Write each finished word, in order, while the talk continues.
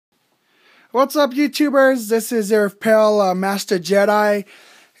What's up, YouTubers? This is your pal Master Jedi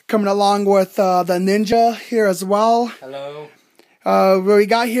coming along with the Ninja here as well. Hello. What we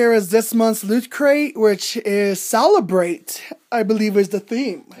got here is this month's Loot Crate, which is Celebrate, I believe is the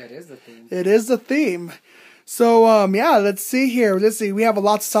theme. It is the theme. It is the theme. So, yeah, let's see here. Let's see. We have a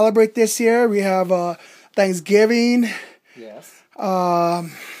lot to celebrate this year. We have Thanksgiving. Yes.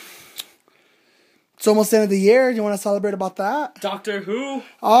 It's almost the end of the year. Do you want to celebrate about that? Doctor Who?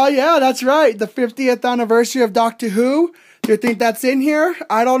 Oh, yeah, that's right. The 50th anniversary of Doctor Who. Do you think that's in here?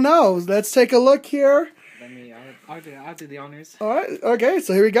 I don't know. Let's take a look here. I'll do the honors. All right. Okay,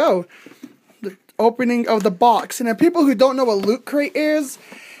 so here we go. The opening of the box. And if people who don't know what Loot Crate is,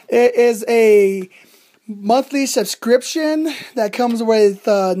 it is a monthly subscription that comes with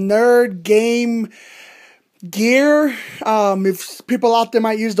nerd game gear. If people out there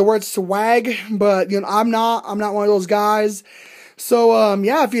might use the word swag, but I'm not one of those guys. So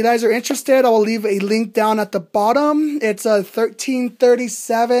yeah, if you guys are interested, I will leave a link down at the bottom. It's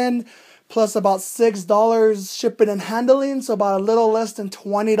 $13.37 plus about $6 shipping and handling, so about a little less than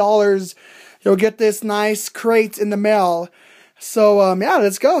 $20. You'll get this nice crate in the mail. So yeah,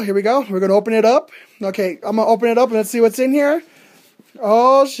 let's go. Here we go. We're gonna open it up. Okay, I'm gonna open it up and let's see what's in here.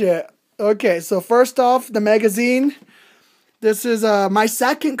 Oh shit. Okay, so first off, the magazine. This is my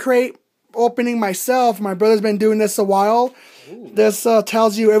second crate opening myself. My brother's been doing this a while. Ooh. This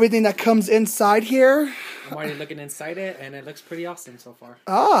tells you everything that comes inside here. I'm already looking inside it, and it looks pretty awesome so far.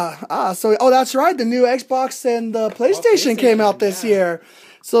 So that's right. The new Xbox and the PlayStation came out this year.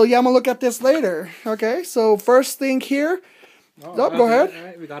 So yeah, I'm gonna look at this later. Okay, so first thing here. Oh, go ahead. All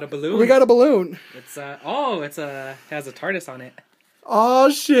right, we got a balloon. We got a balloon. It's it has a TARDIS on it. Oh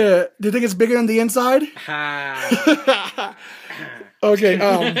shit! Do you think it's bigger than the inside? Ha. Okay.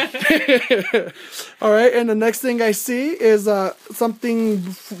 All right, and the next thing I see is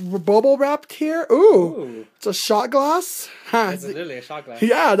something bubble wrapped here. Ooh. It's a shot glass. It's literally a shot glass.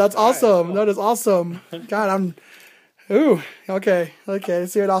 Yeah, that's awesome. Cool. That is awesome. God, Ooh. Okay.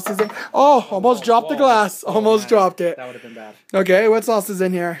 Let's see what else is in. Oh, almost dropped the glass. Almost dropped it. That would have been bad. Okay, what else is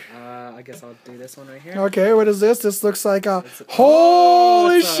in here? I guess I'll do this one right here. Okay, what is this? This looks like a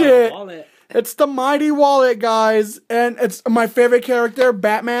holy shit! Wallet. It's the mighty wallet, guys, and it's my favorite character,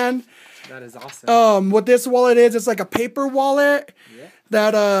 Batman. That is awesome. What this wallet is, it's like a paper wallet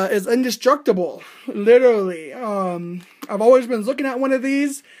that is indestructible, literally. I've always been looking at one of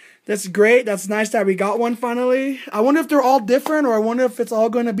these. That's great. That's nice that we got one finally. I wonder if they're all different, or I wonder if it's all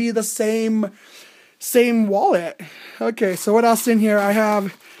going to be the same wallet. Okay, so what else in here? I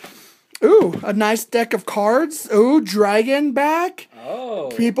have, a nice deck of cards. Dragon back. Oh.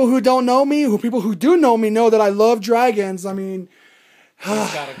 People who don't know me, people who do know me know that I love dragons. I mean,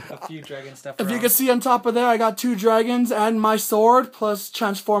 got a few dragon stuff if around. you can see on top of there, I got 2 dragons and my sword plus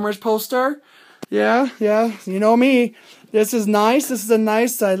Transformers poster. Yeah, you know me. This is nice.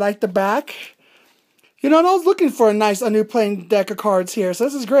 I like the back. I was looking for a new plain deck of cards here, so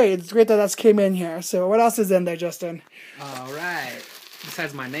this is great. It's great that that's came in here. So what else is in there, Justin? All right.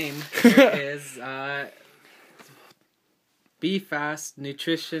 Besides my name, there is Be Fast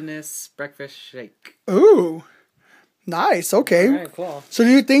Nutritionist Breakfast Shake. Ooh, nice. Okay. All right, cool. So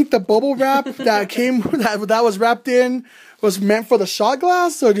do you think the bubble wrap that was wrapped in was meant for the shot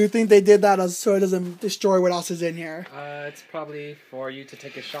glass, or do you think they did that so it doesn't destroy what else is in here? It's probably for you to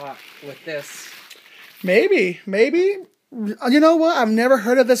take a shot with this. Maybe. You know what? I've never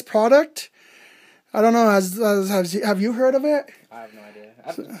heard of this product. I don't know. Have you heard of it? I have no idea.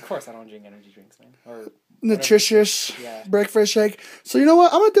 Of course, I don't drink energy drinks, man. Or nutritious breakfast shake. So you know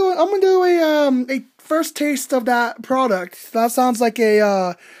what? I'm gonna do a first taste of that product. That sounds like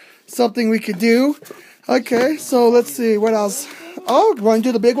a something we could do. Okay, so let's see what else. Oh, want to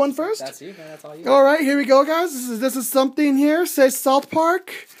do the big one first? That's you, man. That's all you. All right, here we go, guys. This is something here. Says South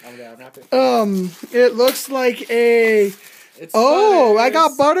Park. It looks like a. It's Butters. Butters. I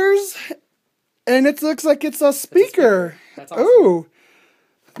got Butters, and it looks like it's a speaker. That's awesome. Ooh,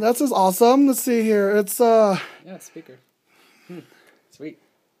 that's just awesome. Let's see here. It's Yeah, it's a speaker. Sweet.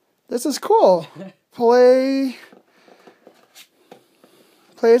 This is cool. Plays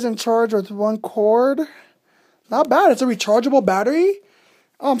and charge with 1 cord. Not bad. It's a rechargeable battery.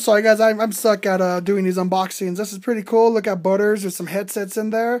 Oh, I'm sorry, guys. I'm stuck at doing these unboxings. This is pretty cool. Look at Butters. There's some headsets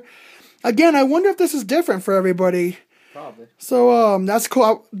in there. Again, I wonder if this is different for everybody. Probably. So that's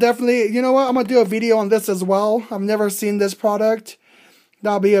cool. Definitely. You know what? I'm gonna do a video on this as well. I've never seen this product.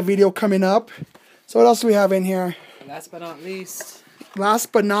 That'll be a video coming up. So what else do we have in here? Last but not least.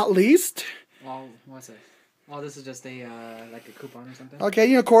 Well, what's it? Oh, this is just a like a coupon or something.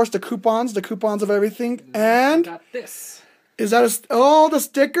 Okay, of course the coupons of everything, and I got this. Is that the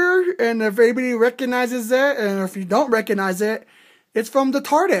sticker? And if anybody recognizes it, and if you don't recognize it, it's from the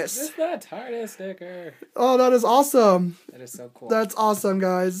TARDIS. It's the TARDIS sticker. Oh, that is awesome. That is so cool. That's awesome,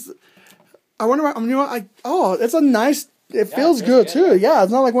 guys. I wonder what, you know what, it's a nice, it feels good too. Yeah,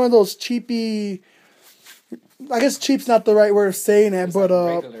 it's not like one of those cheapy, I guess cheap's not the right word of saying it, but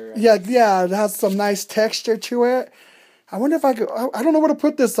like regular, yeah, it has some nice texture to it. I wonder if I could, I don't know where to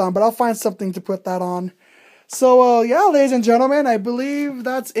put this on, but I'll find something to put that on. So, yeah, ladies and gentlemen, I believe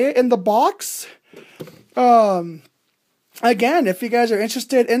that's it in the box. Again, if you guys are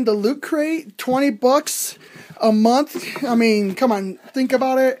interested in the Loot Crate, $20 a month. I mean, come on, think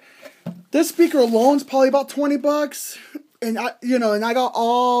about it. This speaker alone is probably about $20, and I got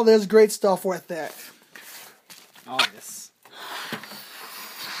all this great stuff with it. All this.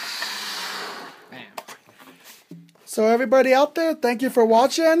 Bam. So everybody out there, thank you for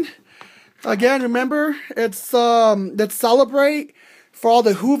watching. Again, remember, let's celebrate for all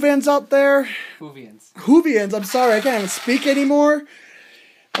the Whovians out there. Whovians, I'm sorry, I can't even speak anymore.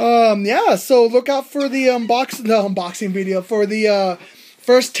 Yeah, so look out for the unboxing video, for the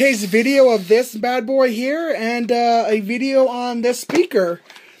first taste video of this bad boy here, and a video on this speaker.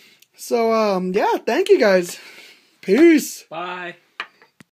 So, yeah, thank you guys. Peace. Bye.